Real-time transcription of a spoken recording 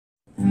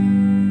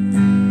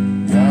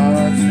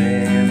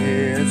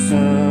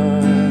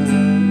son.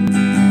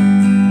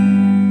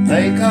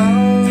 They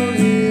call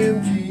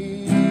him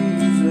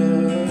Jesus.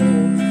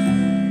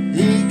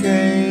 He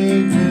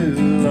came to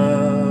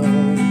love,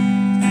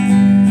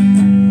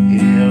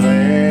 heal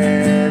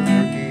and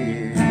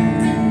forgive.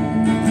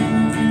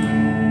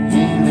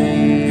 He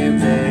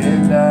lived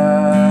and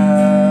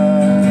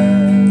died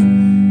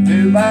to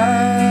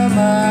buy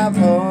my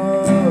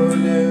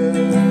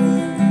pardon.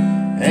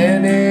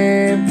 An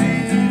empty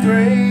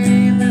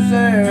grave is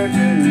there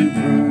to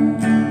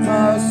prove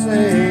my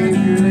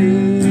Savior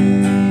lives.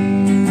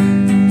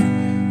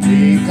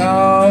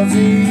 Because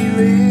He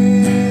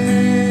lives,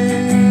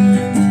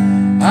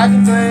 I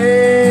can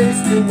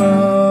face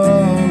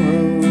tomorrow.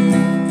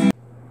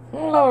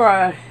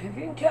 Alright, if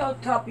you can tell at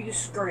the top of your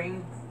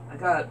screen, I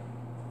got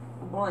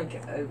a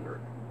blanket over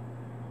it.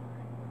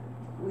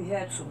 We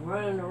had some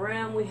running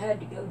around we had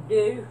to go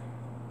do,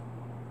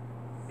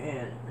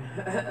 and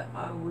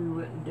we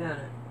went and done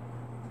it.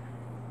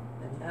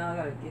 And now I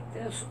gotta get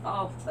this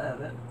off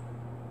of it.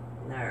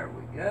 There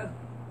we go.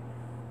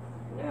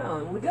 Now,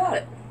 and we got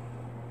it.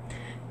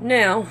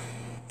 Now,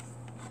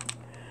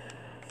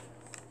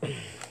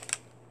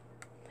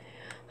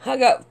 I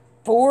got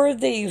 4 of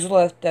these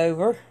left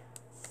over,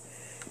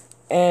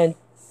 and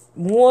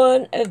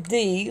 1 of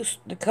these,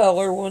 the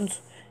color ones,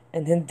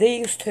 and then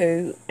these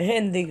 2,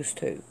 and these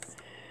 2.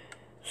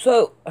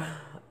 So,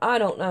 I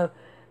don't know.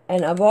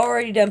 And I've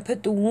already done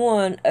put the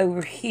one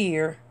over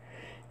here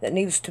that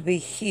needs to be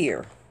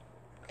here.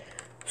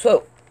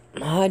 So,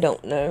 I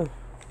don't know.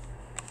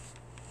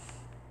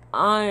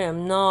 I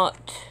am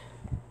not,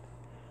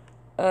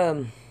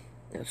 let's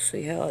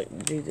see how I can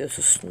do this.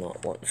 It's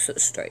not wanting to sit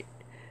straight.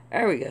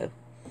 There we go.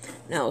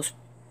 Now,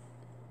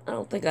 I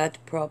don't think I have to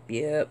prop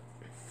you up.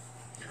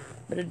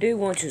 But I do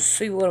want you to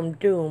see what I'm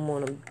doing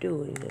when I'm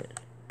doing it.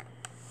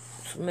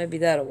 So maybe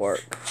that'll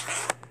work.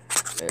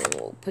 And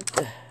we'll put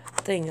the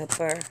thing up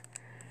there.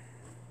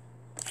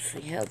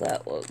 See how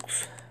that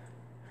looks.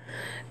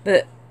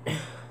 But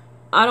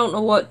I don't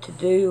know what to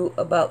do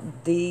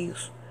about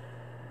these.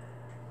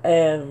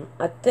 And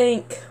I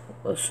think,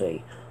 let's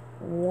see,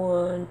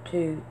 1,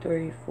 2,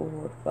 3,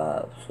 4,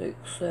 5,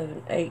 6,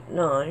 7, 8,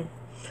 9.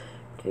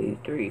 2,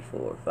 3,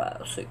 4,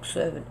 5, 6,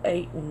 7,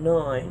 8,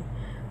 9.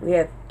 We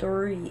have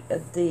 3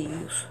 of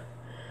these.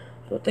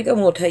 So I think I'm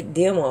going to take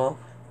them off.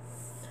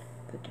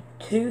 Put the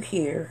 2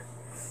 here.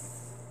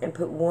 And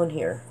put 1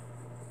 here.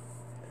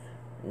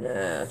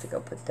 Nah, I think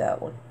I'll put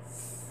that one.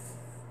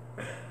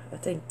 I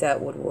think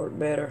that would work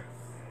better.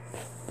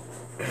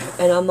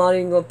 And I'm not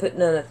even going to put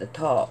none at the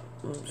top.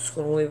 I'm just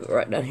going to leave it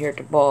right down here at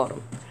the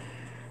bottom.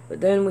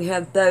 But then we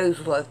have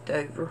those left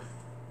over.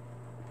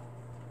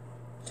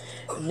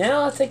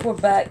 Now I think we're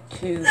back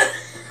to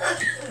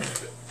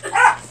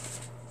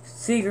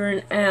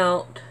figuring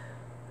out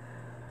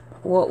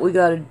what we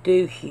got to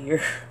do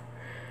here.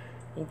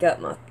 I got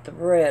my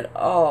thread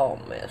all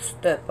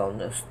messed up on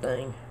this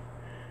thing.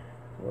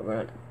 We're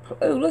going to,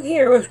 oh, look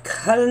here, we've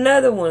got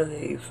another one of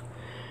these.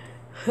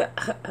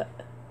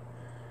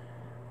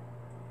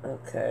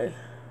 Okay.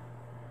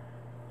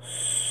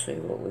 Let's see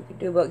what we can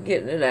do about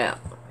getting it out.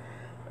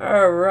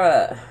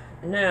 Alright.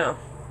 Now,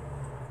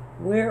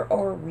 where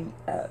are we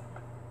at?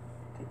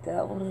 Okay,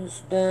 that one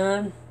is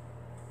done.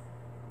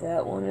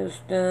 That one is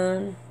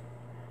done.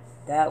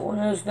 That one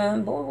is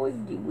done. Boy,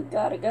 we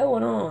got it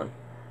going on.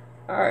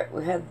 Alright,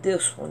 we have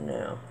this one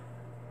now.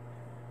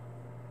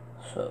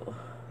 So,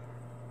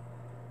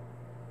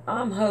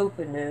 I'm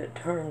hoping that it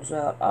turns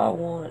out. I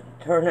want it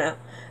to turn out.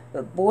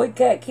 But Boy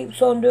Cat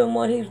keeps on doing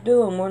what he's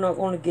doing. We're not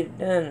going to get it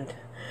done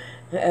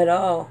at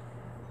all.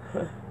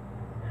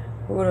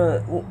 We're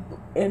going to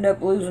end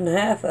up losing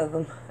half of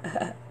them.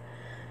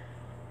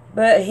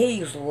 But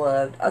he's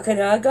loved. Okay,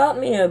 now I got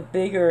me a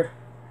bigger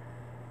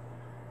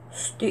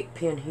stick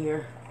pin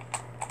here.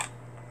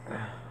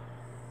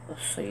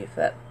 Let's see if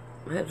that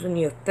has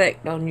any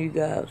effect on you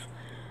guys.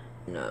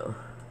 No.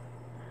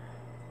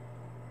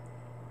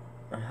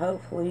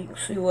 Hopefully you can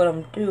see what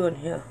I'm doing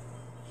here.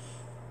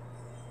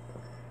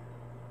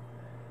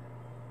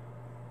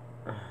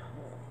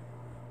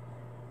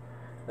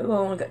 Oh, I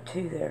only got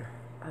 2 there.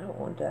 I don't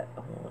want that. I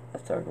want a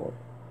 3rd one.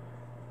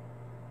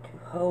 To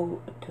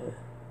hold, to...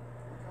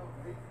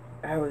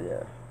 There we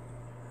go.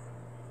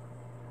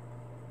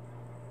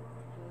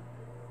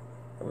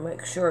 And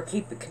make sure I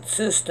keep it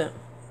consistent.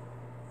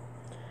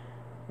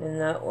 And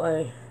that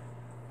way,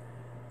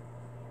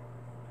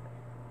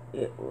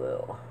 it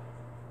will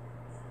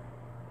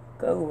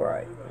go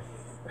right.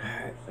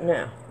 Alright,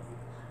 now,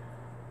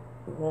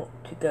 we want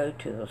to go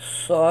to the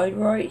side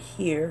right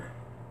here.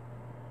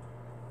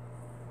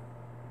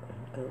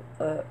 And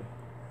go up.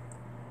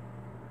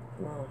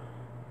 Come on.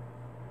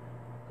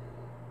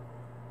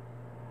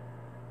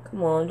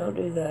 Come on, don't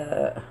do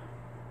that.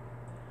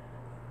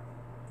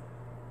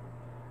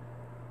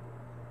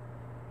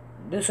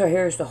 This right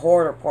here is the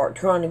harder part,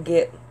 trying to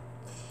get,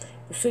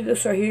 you see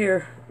this right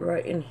here,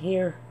 right in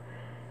here,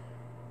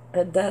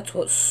 and that's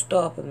what's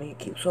stopping me. It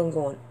keeps on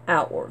going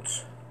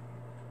outwards.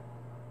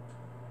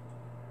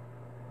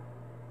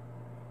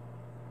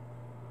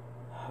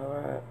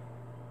 Alright,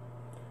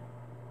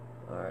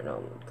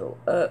 go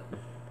up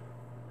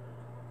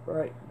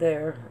right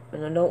there.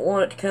 And I don't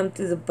want it to come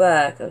through the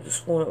back. I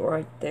just want it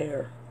right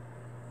there.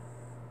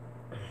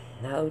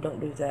 No, don't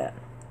do that.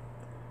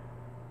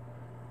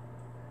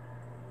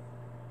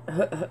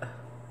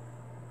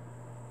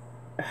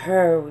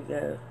 Here we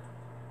go.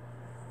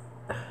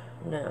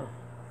 Now,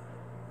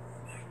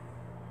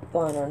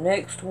 find our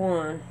next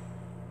one.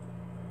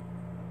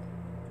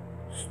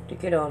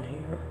 Stick it on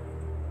here.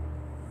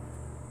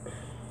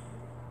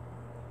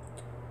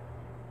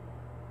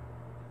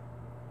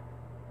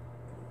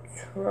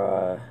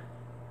 Try.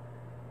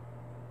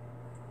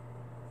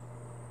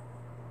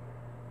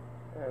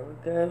 There we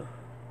go.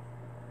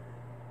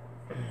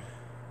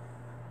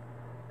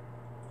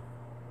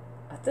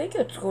 I think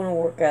it's going to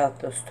work out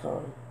this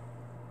time.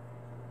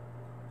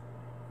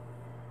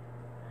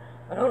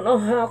 I don't know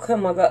how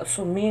come I got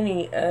so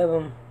many of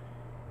them.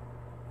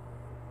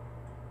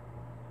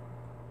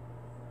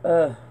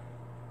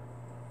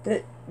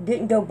 That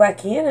didn't go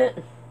back in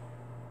it.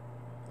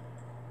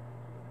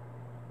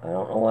 I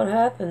don't know what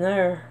happened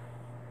there.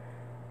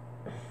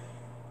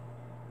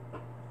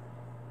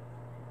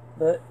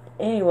 But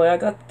anyway, I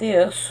got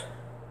this.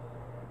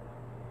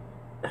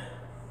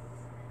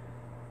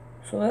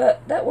 So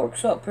that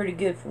works out pretty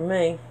good for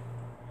me.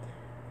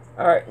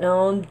 Alright, now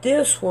on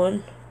this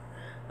one,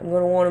 I'm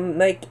going to want to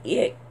make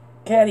it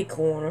catty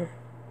corner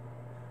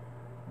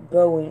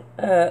going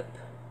up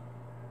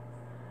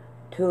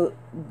to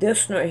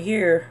this right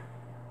here.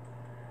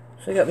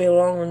 So I got me a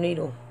longer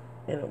needle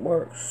and it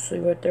works. See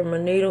right there, my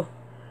needle?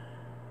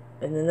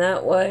 And then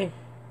that way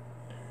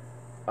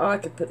I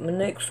can put my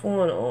next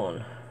one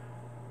on.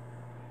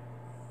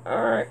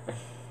 Alright,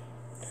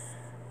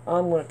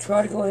 I'm going to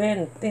try to go ahead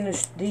and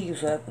finish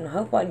these up, and I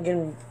hope I can get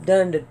them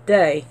done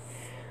today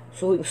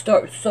so we can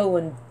start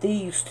sewing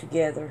these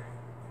together.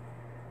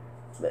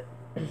 But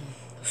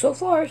so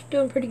far it's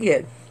doing pretty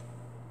good.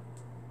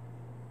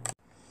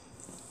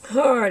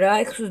 Alright,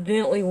 I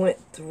accidentally went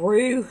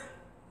through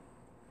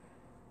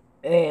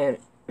and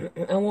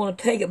I want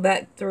to take it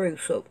back through,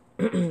 so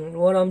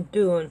what I'm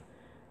doing,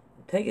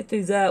 take it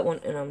through that one,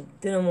 and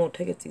then I'm going to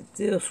take it through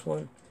this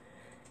one,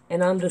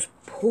 and I'm just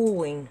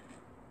pulling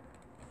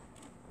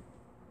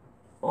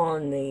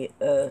on the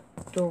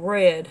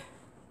red.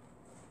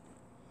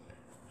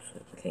 So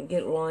if I can't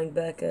get it lined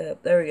back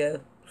up. There we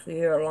go. See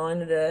here, I line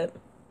it up.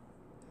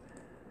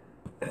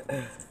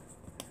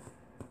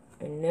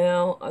 And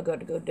now I got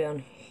to go down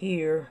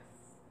here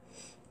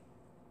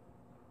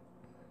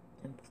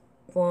and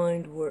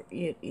find where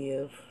it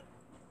is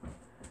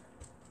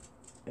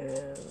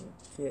and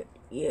get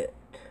it.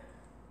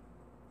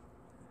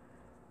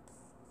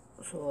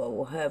 So I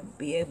will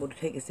be able to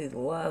take it through the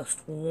last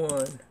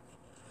one.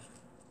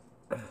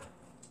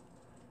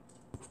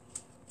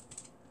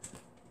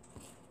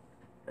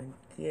 And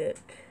get,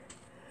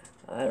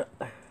 I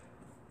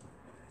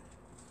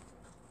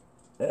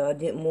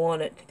didn't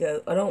want it to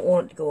go, I don't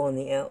want it to go on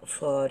the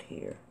outside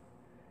here.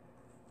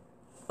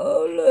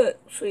 Oh look,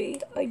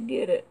 see, I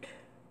did it.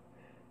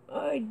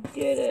 I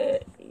did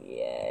it.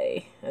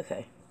 Yay.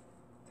 Okay.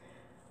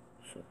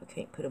 So if I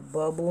can't put a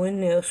bubble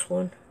in this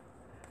one.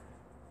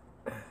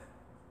 And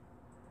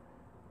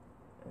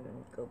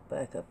then go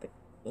back up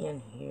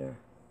in here.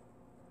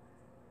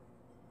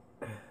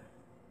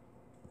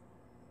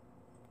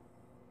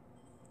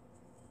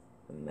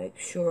 And make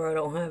sure I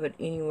don't have it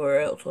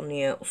anywhere else on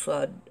the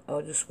outside.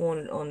 I just want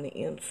it on the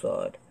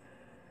inside.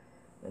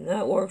 And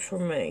that works for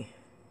me.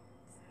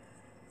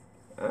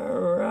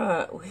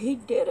 Alright, we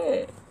did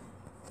it.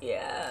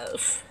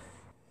 Yes.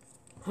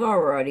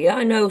 Alrighty,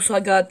 I know, so I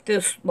got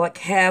this like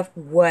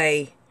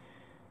halfway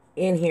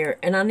in here,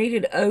 and I need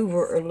it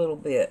over a little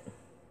bit.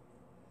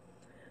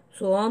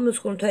 So I'm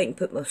just going to take and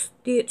put my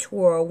stitch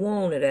where I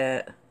want it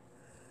at,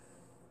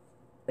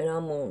 and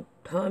I'm going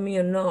to tie me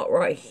a knot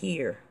right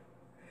here.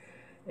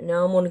 And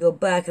now I'm going to go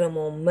back and I'm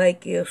going to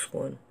make this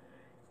one.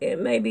 It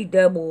may be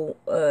double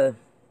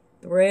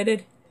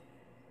threaded,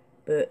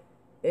 but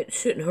it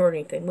shouldn't hurt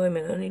anything. Wait a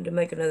minute, I need to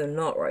make another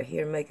knot right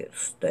here and make it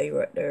stay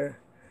right there.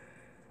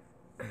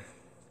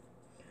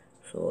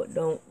 So it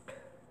don't.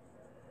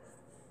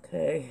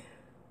 Okay.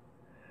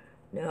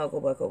 Now I'll go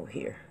back over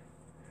here.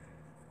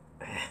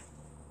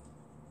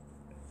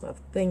 My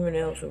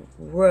fingernails are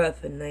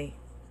rough and they...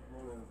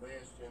 One of the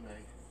best in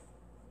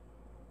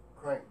a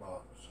crank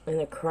box. In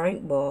a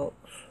crank box.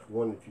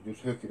 One that you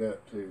just hook it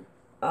up to.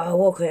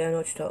 Oh, okay, I know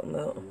what you're talking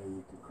about. And then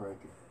you can crank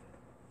it.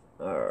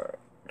 Alright,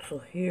 so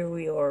here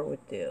we are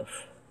with this.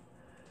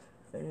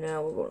 And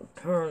now we're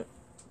going to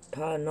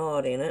tie a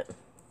knot in it.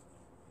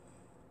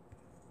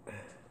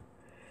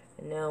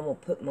 And now I'm going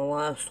to put my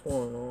last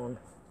one on.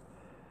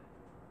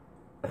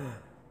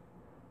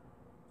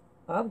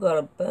 I've got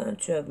a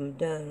bunch of them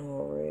done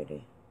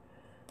already.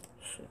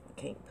 So I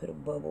can't put a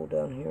bubble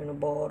down here in the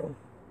bottom.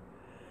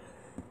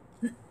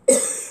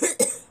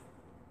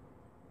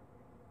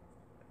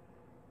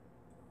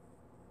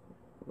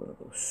 We're going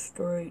to go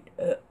straight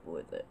up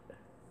with it.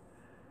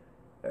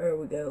 There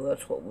we go.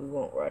 That's what we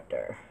want right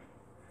there.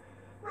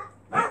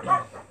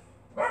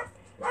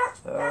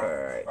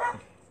 Alright.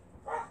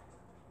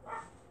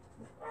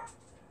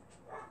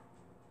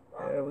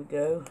 we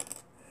go.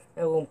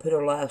 Now we're going to put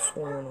our last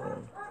one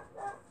on.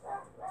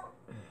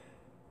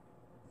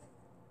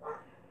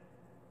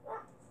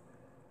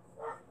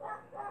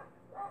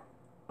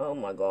 Oh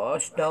my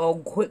gosh,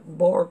 dog, quit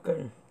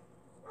barking.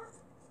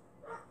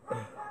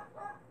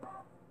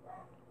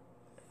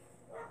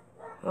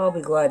 I'll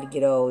be glad to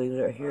get all these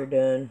right here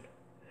done.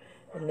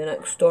 And then I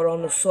can start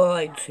on the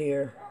sides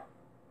here.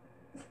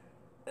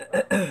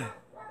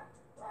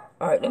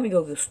 Alright, let me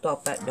go just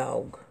stop that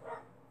dog.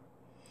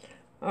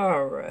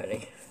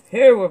 Alrighty,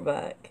 here we're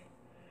back.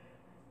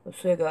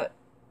 Let's see, I got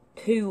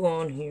 2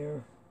 on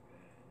here.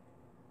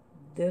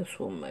 This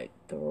will make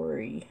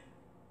 3.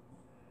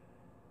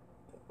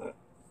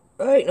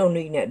 I ain't no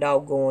needing that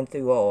dog going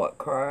through all that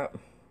crap.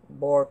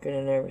 Barking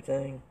and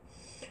everything.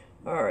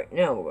 Alright,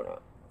 now we're gonna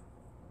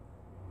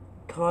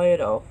tie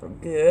it off for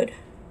good.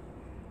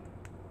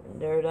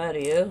 And there that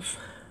is.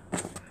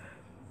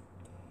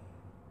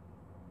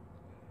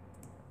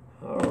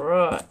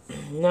 Alright,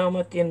 now I'm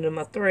at the end of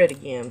my thread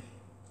again.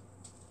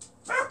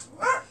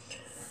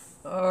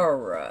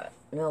 Alright,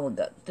 now we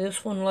got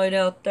this one laid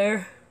out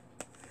there.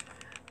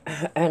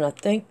 And I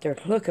think they're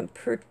looking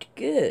pretty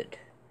good.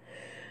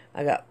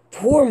 I got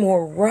 4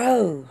 more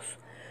rows.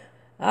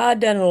 I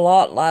done a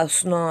lot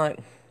last night.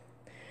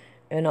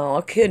 And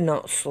I could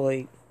not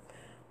sleep.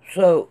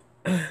 So,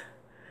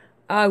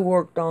 I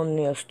worked on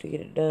this to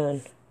get it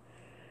done.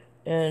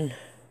 And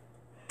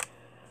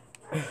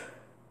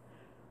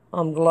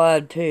I'm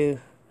glad too.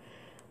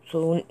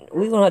 So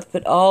we're going to have to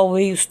put all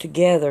these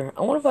together.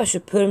 I wonder if I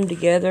should put them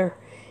together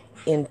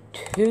in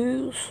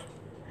 2s.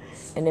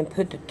 And then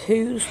put the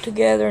 2s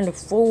together and the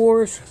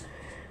 4s.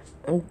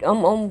 I'm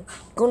going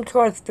to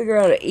try to figure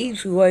out an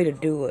easy way to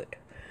do it.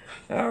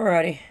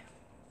 Alrighty.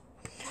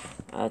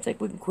 I think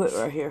we can quit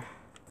right here.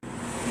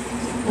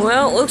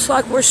 Well, it looks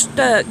like we're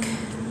stuck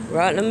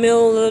right in the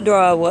middle of the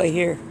driveway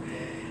here.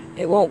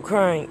 It won't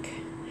crank.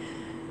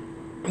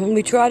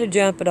 We try to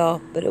jump it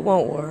off, but it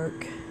won't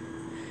work.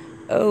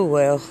 Oh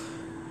well.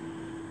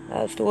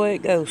 That's the way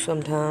it goes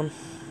sometimes.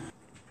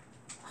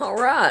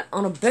 Alright,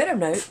 on a better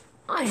note,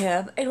 I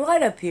have a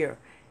light up here.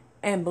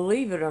 And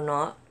believe it or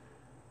not,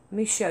 let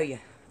me show you.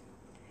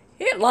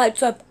 It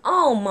lights up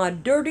all my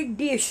dirty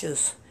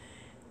dishes.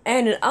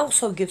 And it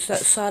also gets that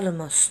side of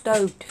my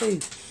stove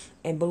too.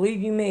 And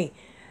believe you me,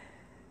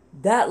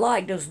 that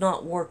light does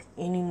not work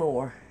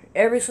anymore.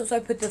 Ever since I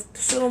put the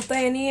ceiling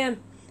fan in,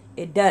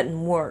 it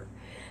doesn't work.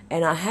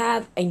 And I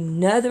have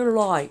another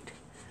light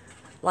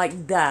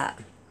like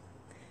that.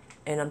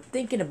 And I'm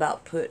thinking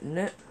about putting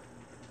it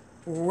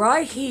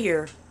right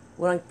here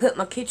when I put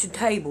my kitchen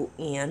table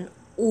in,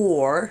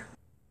 or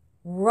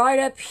right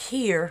up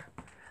here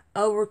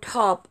over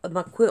top of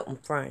my quilting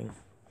frame.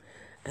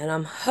 And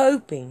I'm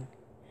hoping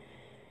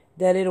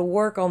that it'll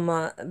work on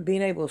my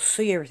being able to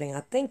see everything.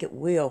 I think it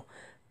will,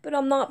 but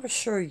I'm not for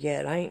sure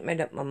yet. I ain't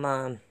made up my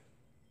mind.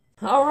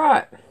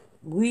 Alright,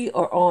 we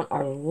are on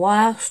our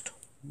last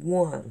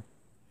one.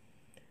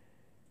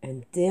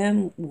 And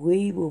then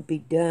we will be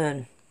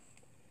done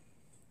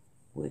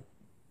with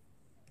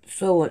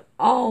sewing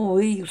all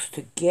these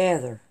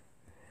together.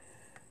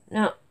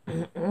 Now,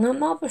 I'm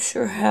not for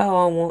sure how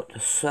I want to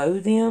sew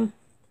them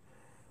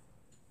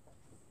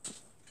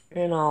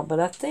and all, but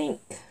I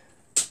think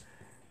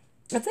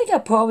I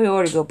probably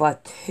ought to go by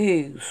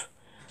 2s,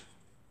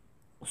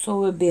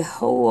 so it'd be a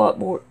whole lot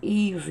more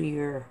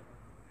easier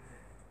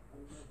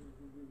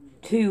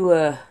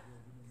to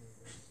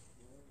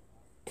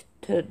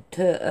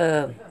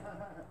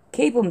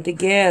keep them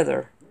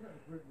together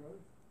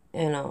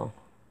and all.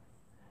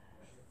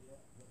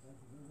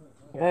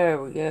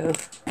 There we go.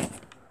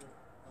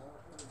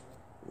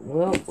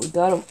 Well, we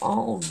got them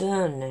all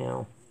done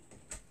now.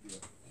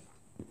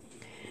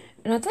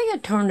 And I think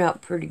it turned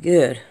out pretty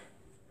good.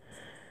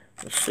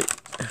 Let's see.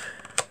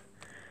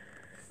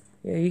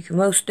 Yeah, you can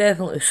most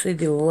definitely see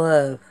the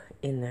love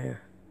in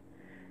there.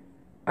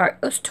 Alright,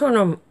 let's turn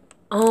them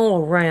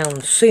all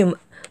around. See them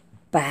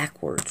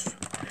backwards.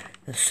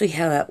 And see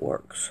how that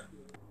works.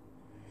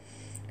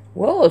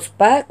 Well, it's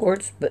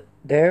backwards, but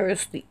there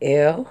is the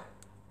L,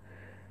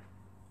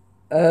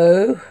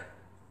 O,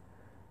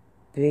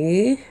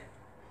 B,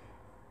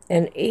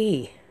 and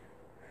E.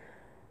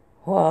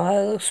 Wow,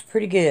 that looks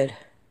pretty good.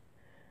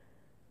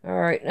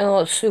 Alright, now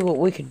let's see what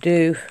we could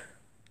do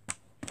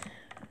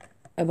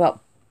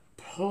about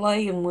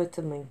playing with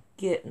them and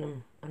getting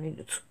them. I need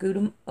to scoot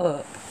them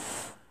up.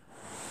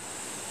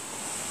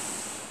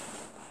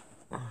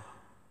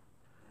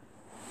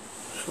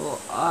 So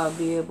I'll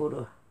be able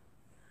to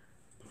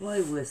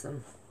play with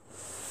them.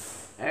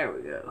 There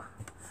we go.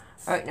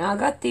 Alright, now I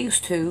got these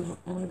 2.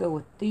 I'm going to go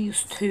with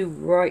these 2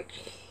 right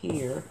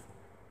here.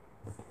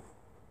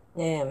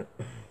 And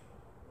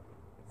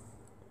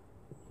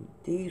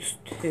these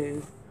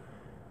 2.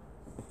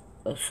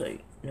 Let's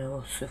see. Now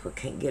let's see if I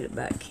can't get it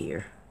back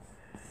here.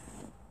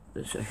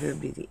 This right here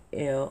would be the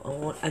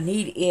L. I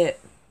need it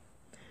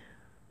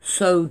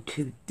sewed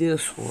to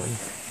this one.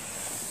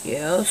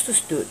 Yeah, let's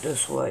just do it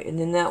this way. And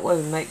then that way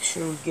we make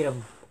sure we get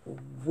them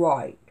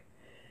right.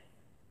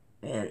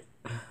 And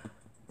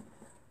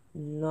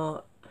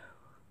not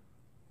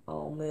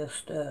all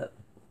messed up.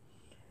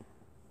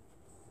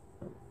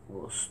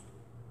 We'll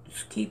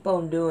just keep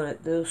on doing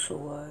it this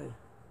way.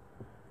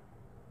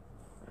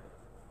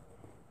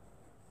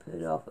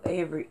 Put off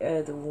every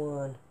other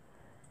one.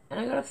 And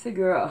I gotta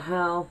figure out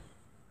how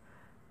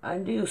I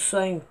can do the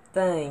same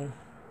thing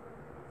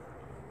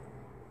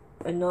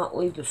and not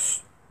leave the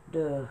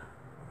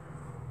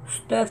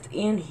stuff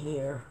in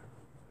here.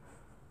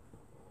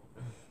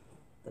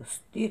 The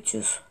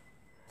stitches.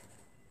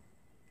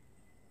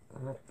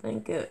 And I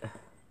think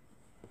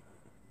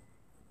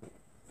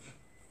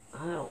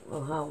I don't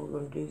know how we're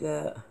going to do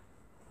that.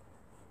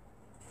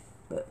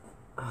 But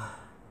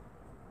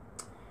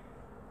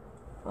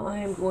I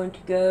am going to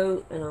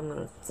go and I'm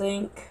going to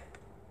think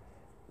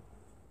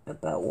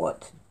about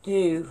what to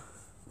do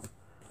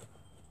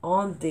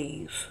on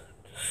these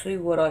to see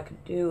what I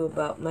could do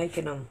about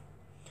making them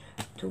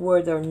to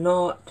where they're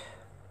not,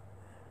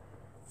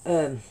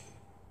 the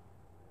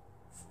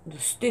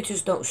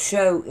stitches don't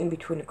show in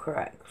between the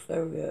cracks.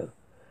 There we go.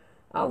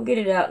 I'll get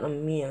it out in a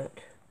minute.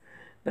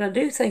 But I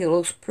do think it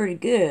looks pretty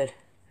good.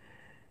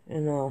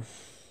 And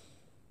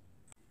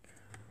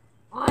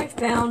I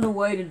found a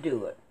way to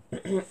do it.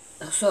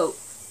 So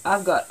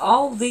I've got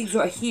all these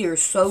right here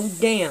sewed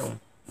down.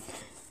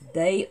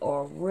 They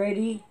are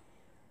ready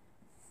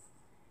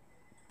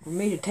for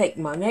me to take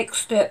my next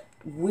step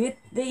with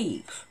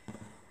these.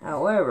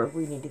 However,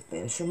 we need to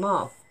finish them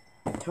off.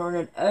 Turn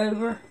it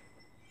over.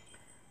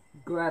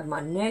 Grab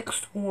my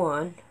next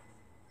one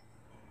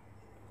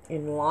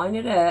and line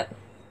it up.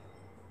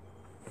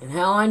 And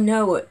how I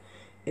know it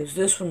is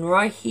this one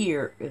right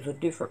here is a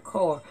different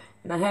color.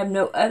 And I have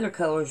no other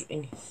colors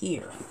in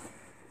here.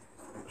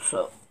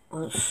 So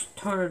let's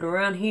turn it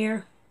around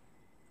here.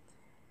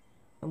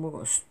 And we're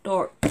going to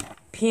start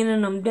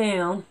pinning them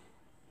down.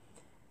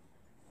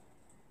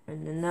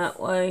 And then that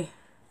way,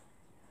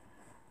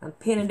 I'm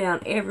pinning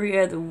down every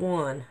other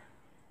one.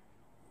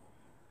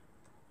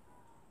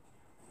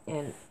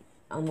 And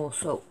I'm going to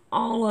sew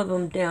all of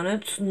them down.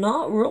 It's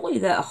not really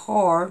that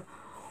hard,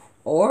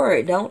 or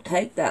it don't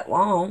take that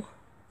long.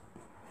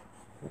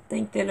 I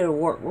think that it'll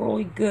work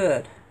really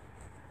good.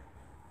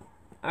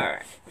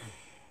 Alright.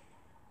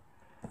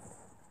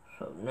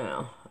 So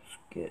now, let's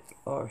get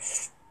our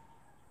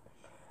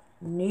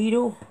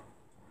needle.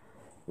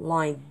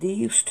 Line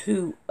these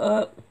two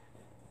up.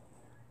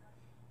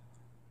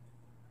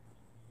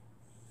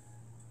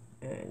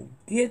 And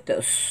get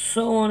the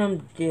sewing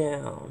them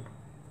down.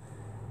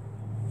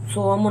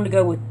 So I'm going to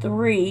go with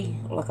 3,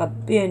 like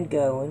I've been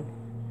going.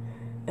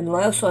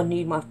 Unless I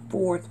need my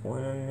 4th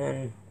one, and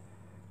then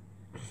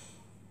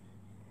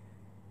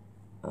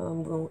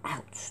I'm going,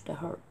 ouch, that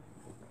hurt.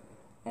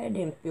 That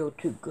didn't feel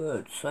too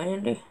good,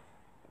 Sandy.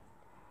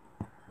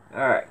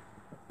 Alright,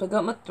 I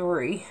got my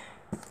 3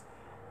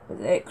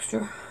 with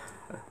extra.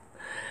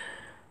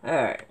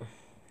 Alright.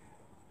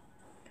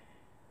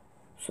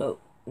 So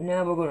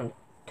now we're going to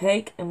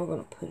take and we're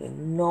going to put a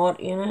knot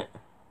in it.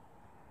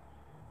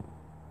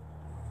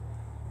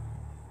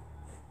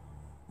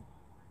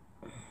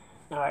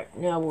 Alright,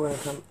 now we're going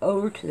to come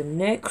over to the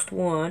next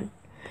one.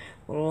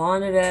 We'll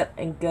line it up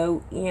and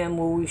go in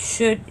where we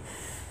should,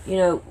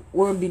 where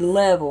it'll be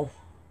level.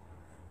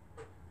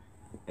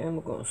 And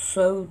we're going to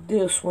sew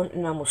this one,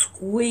 and I'm going to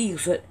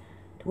squeeze it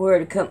to where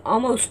it'll come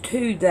almost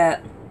to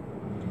that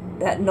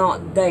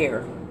knot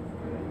there.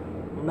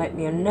 Make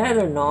me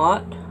another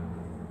knot.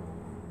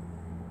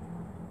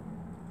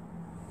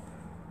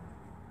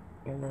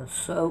 And then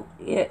sew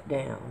it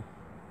down.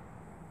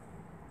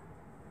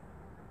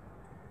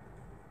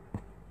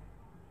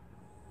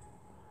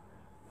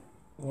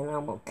 And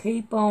I'm going to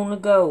keep on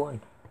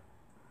going.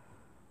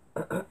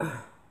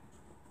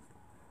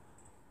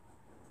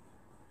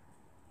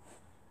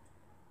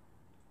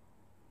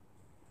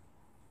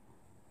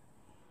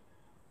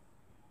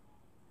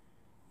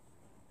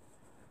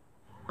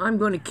 I'm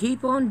going to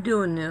keep on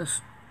doing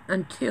this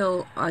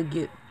until I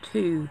get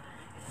to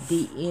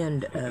the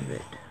end of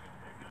it.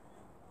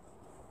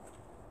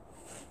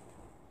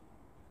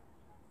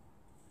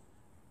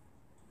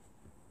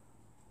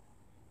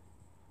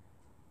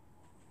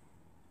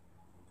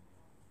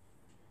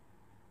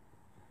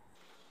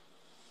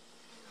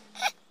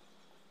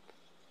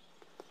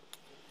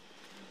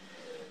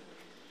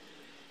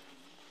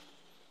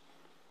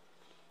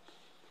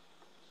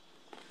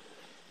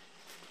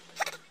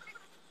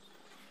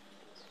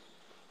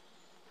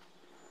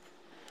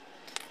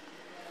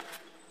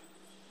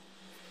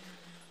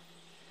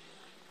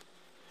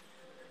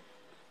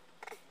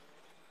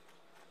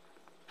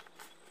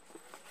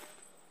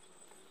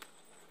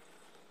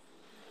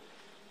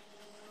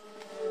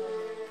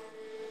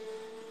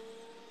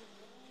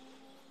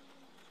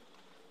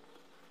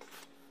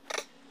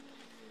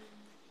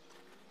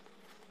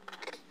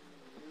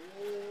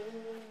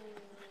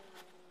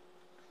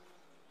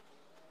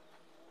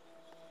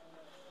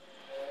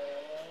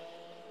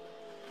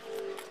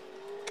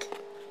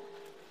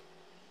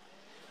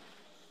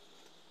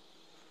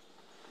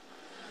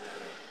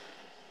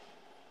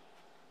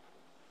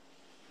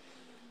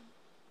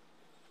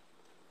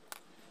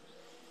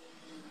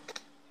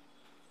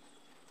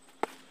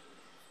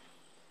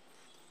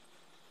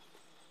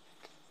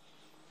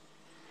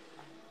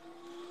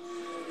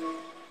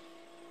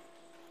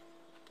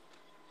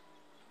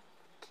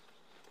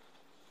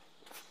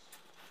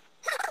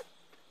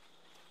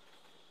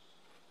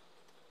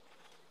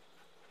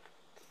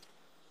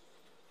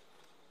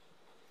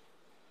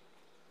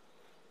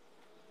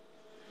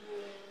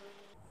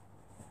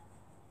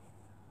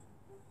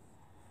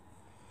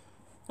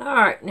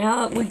 Alright,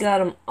 now that we got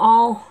them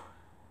all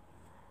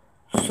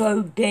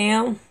sewed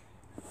down,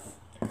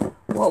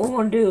 what we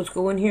want to do is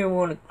go in here and we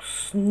want to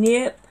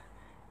snip.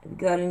 If you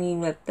got any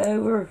left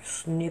over,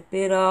 snip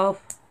it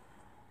off.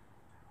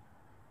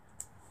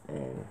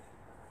 And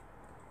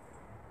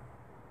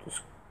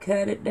just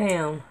cut it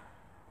down.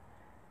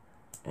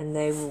 And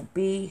they will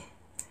be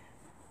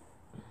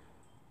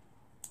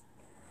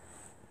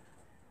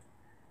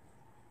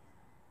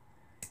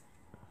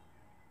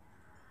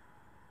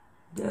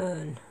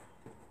done.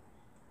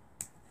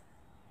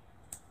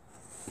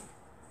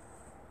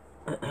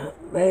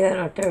 Man,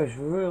 right there is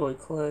really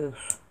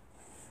close.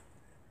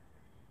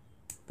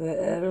 But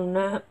other than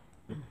that,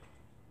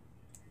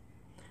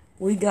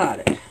 we got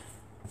it.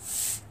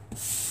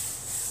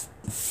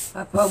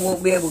 I probably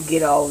won't be able to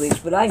get all these,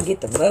 but I can get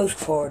the most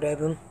part of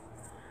them.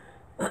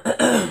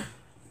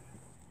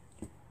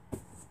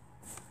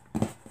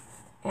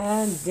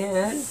 And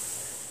then,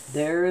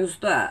 there's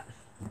that.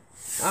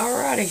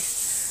 Alrighty,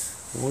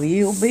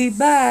 we'll be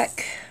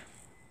back.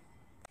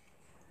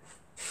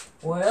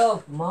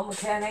 Well, Mama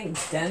Cat ain't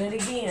done it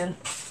again.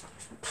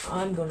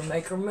 I'm gonna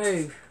make her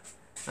move.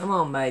 Come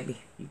on,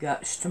 baby. You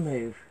got to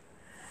move.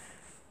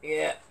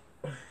 Yeah.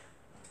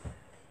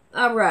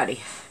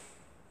 Alrighty.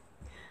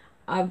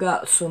 I've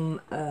got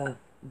some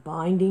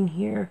binding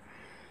here.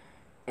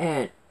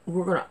 And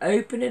we're gonna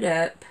open it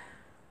up.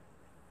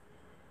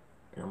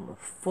 And I'm gonna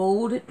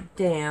fold it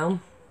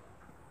down.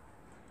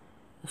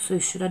 Let's see,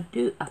 should I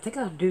do... I think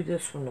I'll do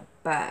this from the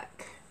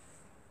back.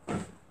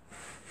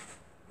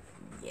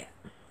 Yeah.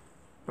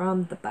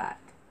 From the back.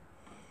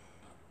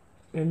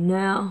 And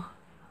now,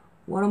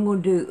 what I'm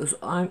going to do is,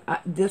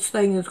 this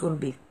thing is going to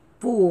be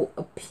full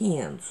of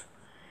pins.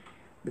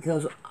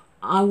 Because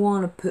I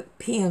want to put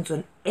pins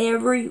on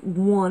every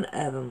one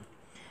of them.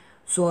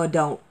 So I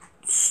don't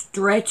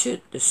stretch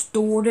it,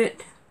 distort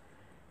it,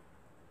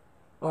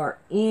 or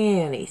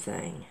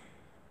anything.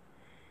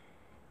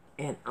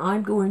 And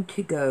I'm going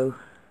to go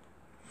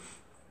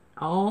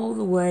all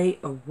the way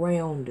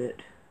around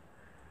it.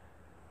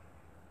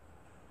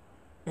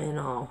 And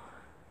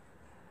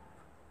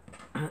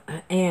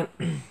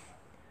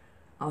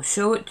I'll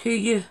show it to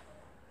you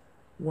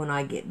when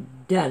I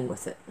get done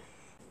with it.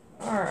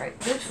 Alright,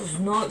 this is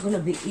not going to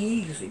be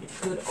easy to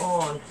put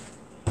on,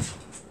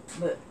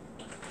 but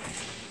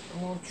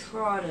I'm going to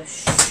try to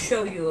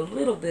show you a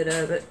little bit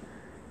of it.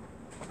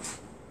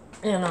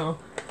 And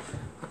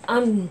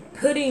I'm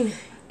putting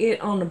it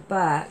on the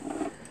back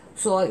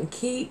so I can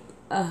keep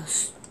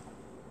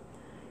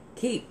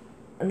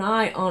an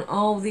eye on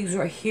all these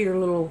right here,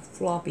 little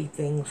floppy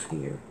things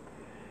here.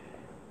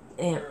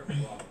 And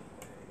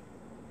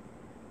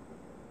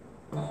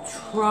I'm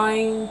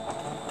trying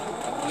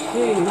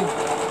to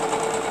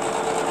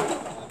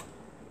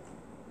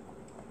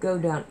go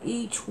down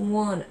each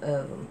one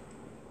of them.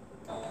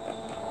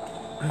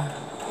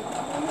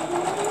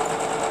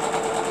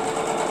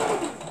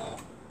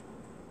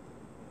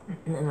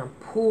 And I'm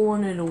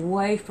pulling it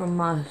away from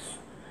my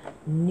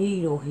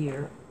needle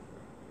here.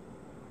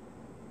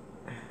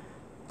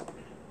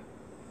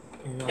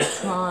 And I'm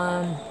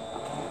trying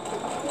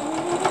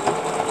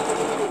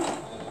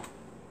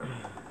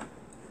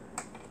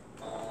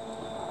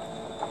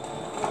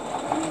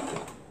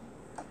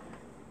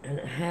and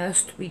it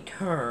has to be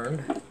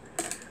turned. I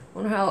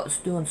wonder how it's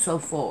doing so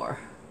far.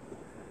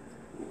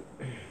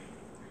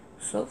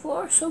 So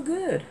far, so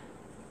good.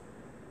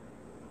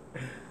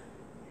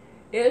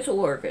 It's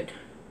working.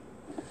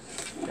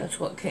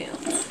 That's what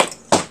counts.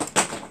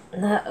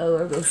 Uh-oh,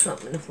 there goes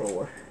something in the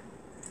floor.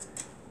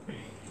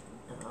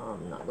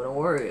 I'm not going to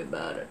worry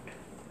about it.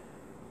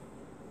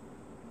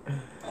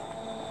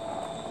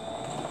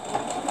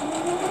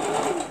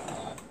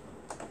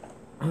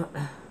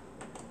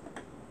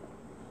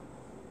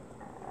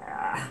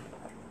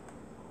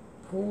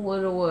 Pull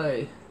it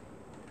away.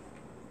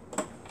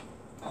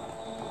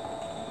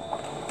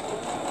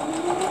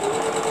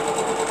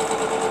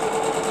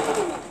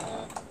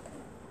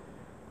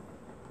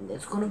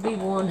 It's going to be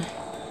one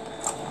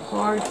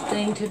hard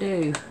thing to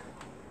do.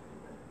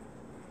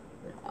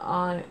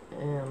 I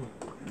am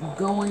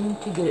going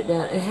to get it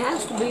down. It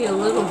has to be a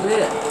little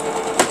bit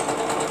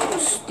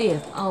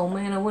stiff. Oh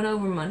man, I went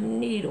over my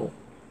needle.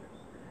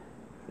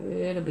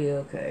 It'll be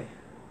okay.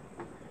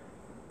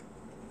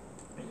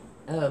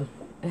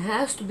 It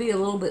has to be a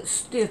little bit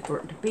stiff for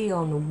it to be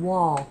on the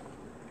wall.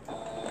 Get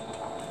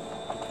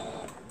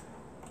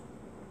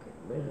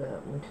rid of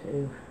that one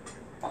too.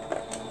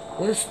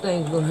 This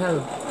thing's gonna have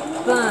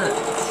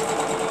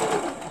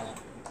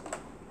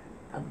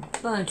a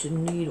bunch of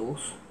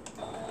needles.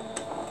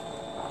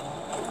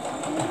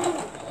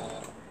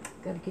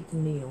 Gotta get the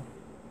needle.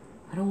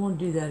 I don't want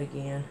to do that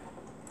again.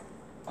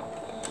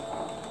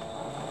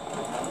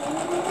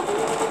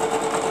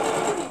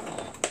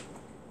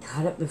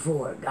 Got it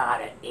before.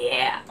 Got it.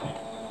 Yeah.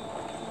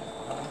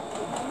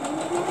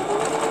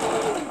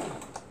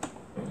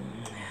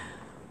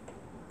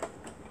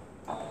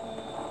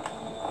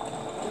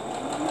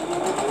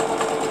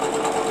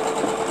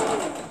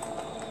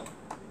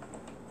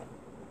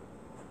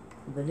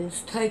 But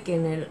it's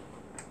taking it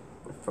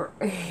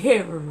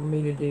forever for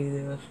me to do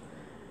this.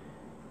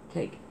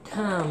 Take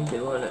time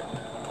doing it.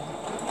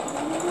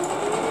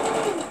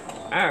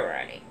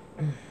 Alright.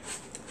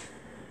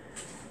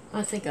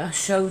 I think I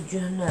showed you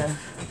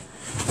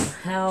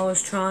enough how I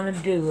was trying to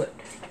do it.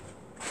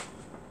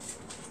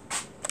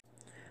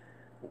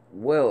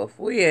 Well, if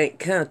we ain't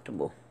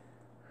comfortable.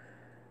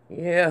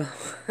 Yeah.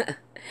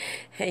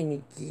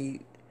 Ain't he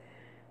cute?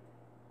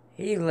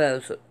 He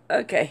loves it.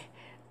 Okay.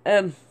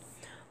 I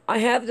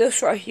have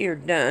this right here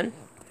done.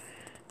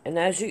 And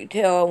as you can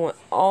tell, I went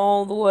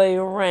all the way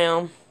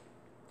around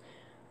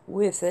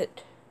with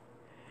it.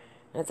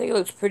 I think it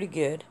looks pretty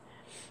good.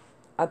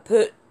 I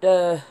put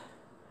the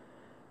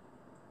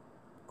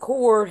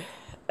cord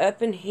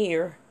up in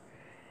here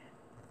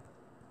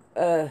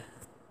to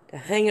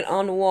hang it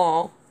on the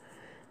wall.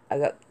 I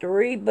got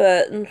 3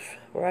 buttons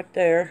right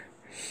there.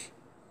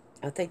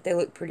 I think they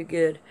look pretty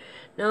good.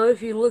 Now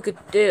if you look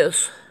at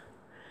this,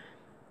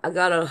 I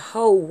got a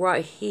hole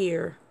right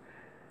here,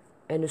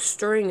 and the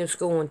string is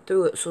going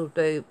through it so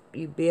that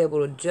you'd be able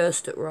to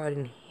adjust it right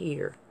in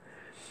here.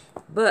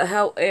 But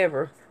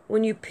however,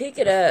 when you pick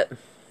it up,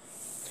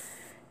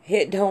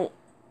 it don't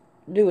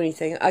do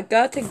anything. I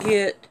got to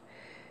get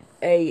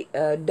a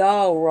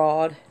dowel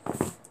rod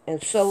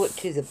and sew it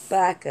to the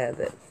back of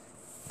it,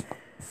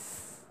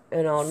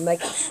 and I'll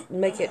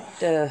make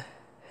it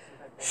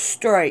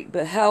straight.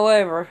 But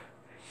however,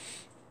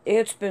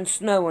 it's been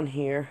snowing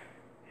here,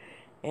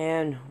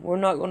 and we're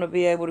not going to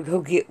be able to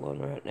go get one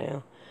right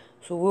now,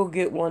 so we'll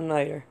get one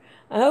later.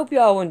 I hope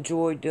y'all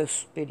enjoyed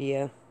this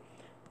video.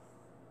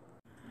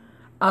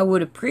 I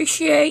would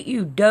appreciate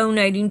you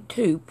donating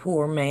to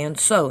Poor Man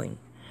Sewing.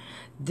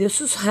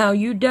 This is how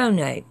you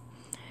donate.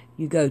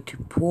 You go to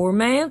Poor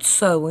Man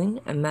Sewing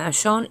and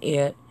mash on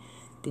it.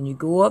 Then you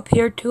go up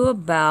here to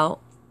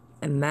About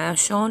and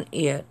mash on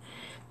it.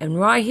 And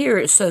right here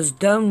it says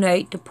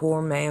Donate to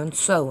Poor Man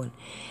Sewing.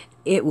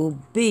 It will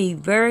be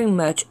very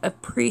much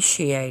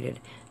appreciated.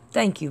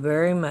 Thank you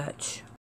very much.